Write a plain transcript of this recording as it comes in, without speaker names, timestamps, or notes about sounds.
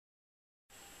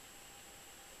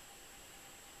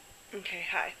Okay,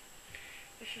 hi.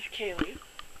 This is Kaylee.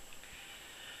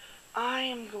 I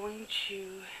am going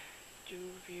to do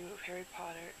a review of Harry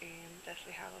Potter and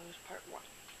Deathly Hallows Part 1.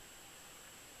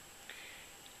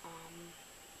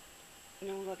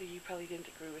 Know that you probably didn't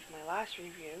agree with my last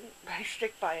review, but I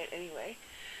stick by it anyway.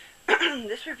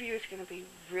 This review is going to be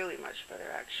really much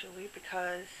better, actually,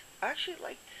 because I actually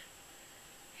liked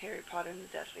Harry Potter and the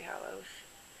Deathly Hallows.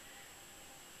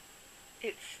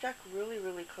 It stuck really,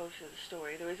 really close to the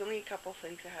story. There was only a couple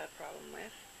things I had a problem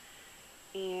with,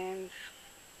 and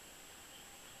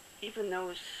even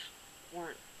those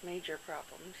weren't major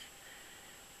problems.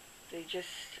 They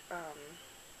just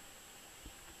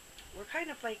were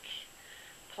kind of like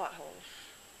plot holes.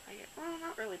 Well,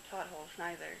 not really plot holes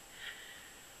neither,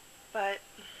 but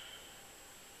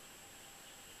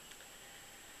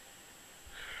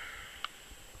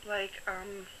like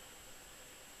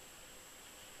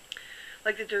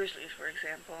like the Dursleys, for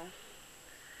example.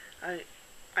 I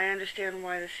I understand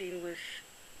why the scene was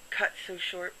cut so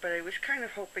short, but I was kind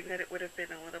of hoping that it would have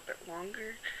been a little bit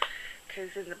longer,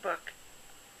 because in the book,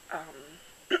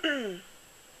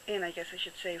 and I guess I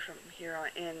should say from here on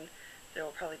in, there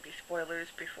will probably be spoilers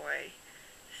before I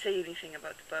say anything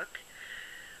about the book.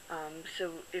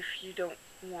 So if you don't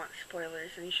want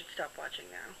spoilers, then you should stop watching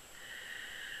now.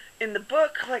 In the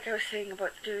book, like I was saying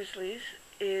about the Dursleys,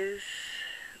 is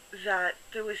that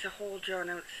there was a whole drawn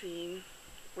out scene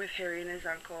with Harry and his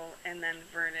uncle, and then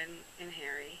Vernon and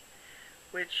Harry,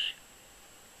 which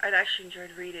I'd actually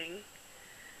enjoyed reading.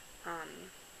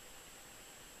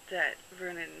 That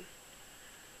Vernon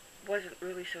wasn't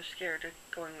really so scared of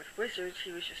going with wizards,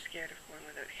 he was just scared of going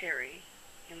without Harry.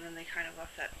 And then they kind of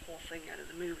left that whole thing out of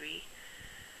the movie.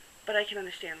 But I can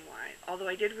understand why. Although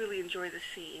I did really enjoy the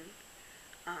scene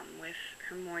with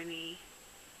Hermione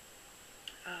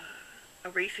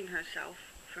erasing herself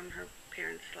from her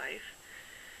parents' life.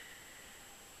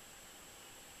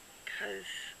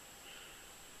 Because,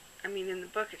 I mean, in the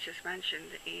book it's just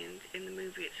mentioned, and in the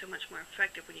movie it's so much more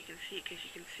effective when you can see it, because you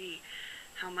can see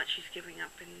how much she's giving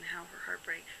up and how her heart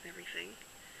breaks and everything.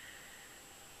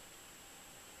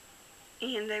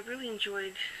 And I really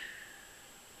enjoyed,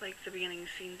 like, the beginning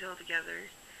scenes altogether.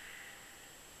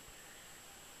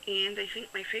 And I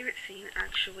think my favorite scene,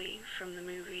 actually, from the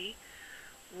movie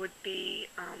would be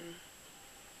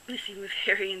the scene with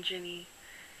Harry and Ginny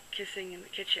kissing in the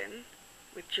kitchen,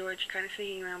 with George kind of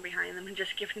sneaking around behind them and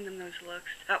just giving them those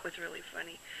looks. That was really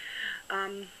funny.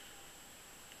 So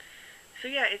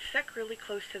yeah, it stuck really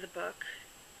close to the book,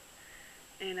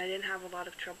 and I didn't have a lot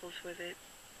of troubles with it.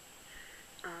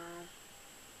 A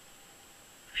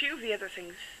few of the other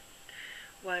things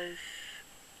was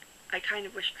I kind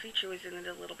of wish Creature was in it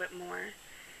a little bit more,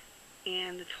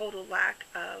 and the total lack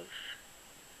of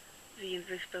the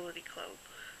invisibility cloak,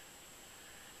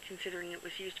 considering it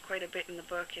was used quite a bit in the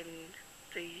book, and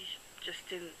they just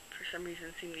didn't, for some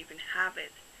reason, seem to even have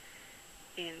it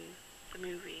in the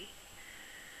movie.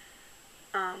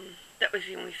 That was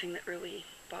the only thing that really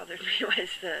bothered me, was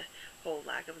the whole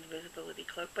lack of invisibility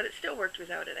cloak, but it still worked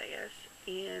without it, I guess.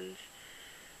 And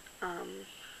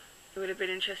it would have been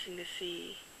interesting to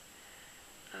see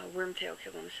Wormtail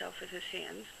kill himself with his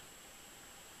hand.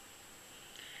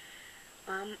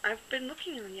 I've been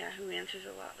looking on Yahoo Answers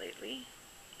a lot lately,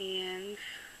 and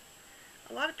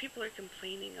a lot of people are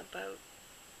complaining about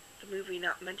the movie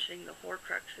not mentioning the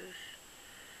Horcruxes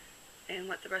and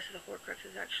what the rest of the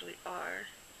Horcruxes actually are.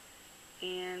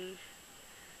 And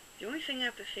the only thing I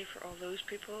have to say for all those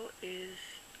people is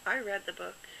I read the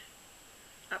book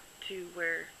up to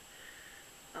where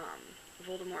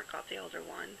Voldemort got the Elder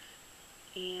Wand,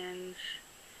 and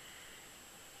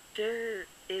there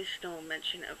is no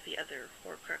mention of the other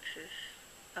Horcruxes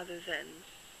other than,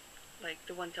 like,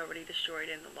 the ones already destroyed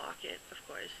in the locket, of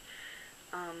course.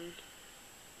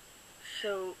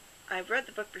 So I've read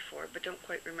the book before, but don't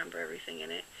quite remember everything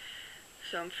in it.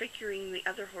 So I'm figuring the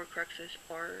other Horcruxes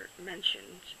are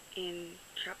mentioned in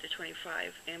chapter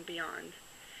 25 and beyond.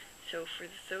 So for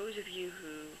those of you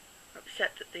who are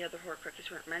upset that the other Horcruxes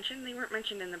weren't mentioned, they weren't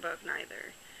mentioned in the book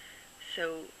neither.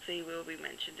 So they will be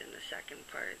mentioned in the second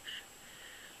parts.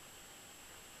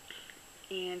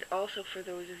 And also for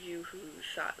those of you who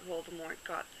thought Voldemort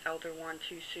got the Elder Wand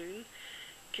too soon,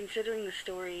 considering the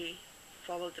story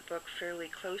followed the book fairly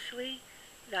closely,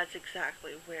 that's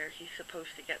exactly where he's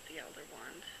supposed to get the Elder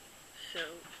Wand.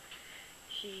 So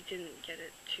he didn't get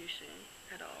it too soon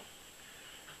at all.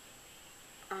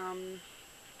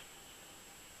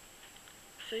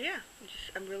 So yeah,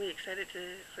 I'm really excited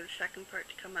for the second part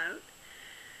to come out.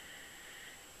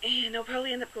 And I'll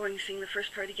probably end up seeing the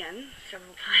first part again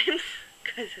several times.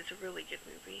 because it's a really good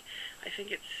movie. I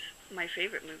think it's my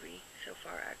favorite movie so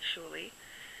far, actually.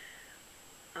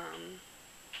 Um,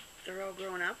 they're all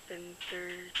grown up and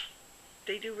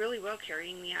they do really well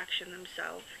carrying the action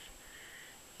themselves.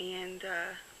 And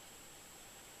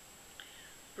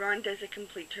Ron does a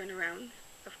complete turnaround.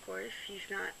 Of course, he's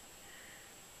not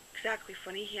exactly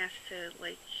funny. He has to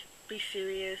like be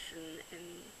serious and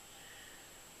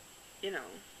you know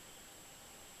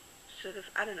sort of,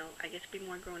 I don't know, I guess be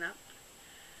more grown up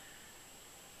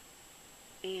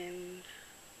and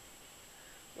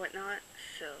whatnot.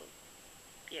 So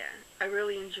yeah, I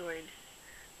really enjoyed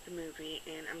the movie,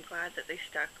 and I'm glad that they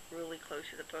stuck really close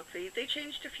to the book. They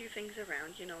changed a few things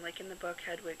around, like in the book,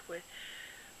 Hedwig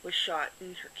was shot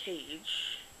in her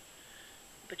cage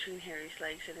between Harry's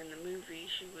legs, and in the movie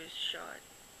she was shot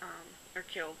or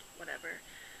killed, whatever,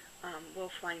 while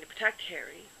flying to protect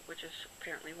Harry, which is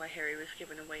apparently why Harry was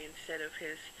given away instead of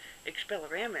his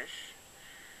Expelliarmus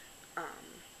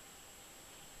um,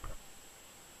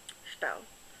 spell.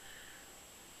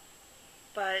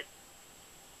 But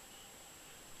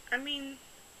I mean,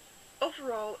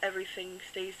 overall everything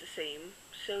stays the same,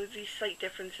 so these slight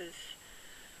differences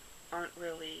aren't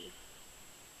really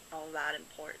all that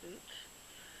important.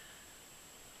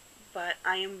 But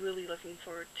I am really looking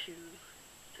forward to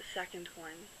the second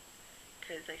one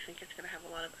because I think it's going to have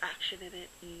a lot of action in it,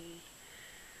 and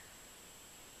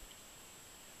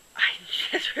I'm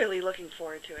just really looking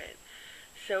forward to it.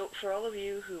 So for all of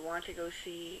you who want to go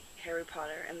see Harry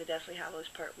Potter and the Deathly Hallows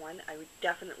Part 1, I would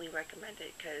definitely recommend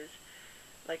it because,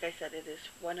 like I said, it is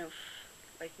one of,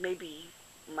 like, maybe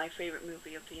my favorite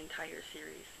movie of the entire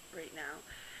series right now.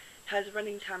 It has a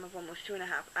running time of almost 2.5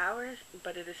 hours,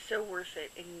 but it is so worth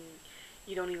it, and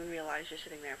you don't even realize you're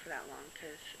sitting there for that long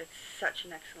because it's such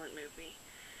an excellent movie.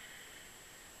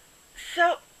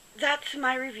 So that's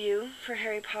my review for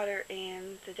Harry Potter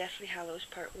and the Deathly Hallows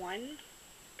Part 1.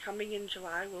 Coming in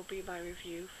July will be my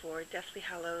review for Deathly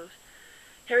Hallows,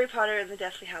 Harry Potter and the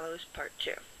Deathly Hallows Part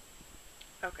 2.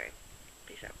 Okay,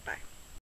 peace out, bye.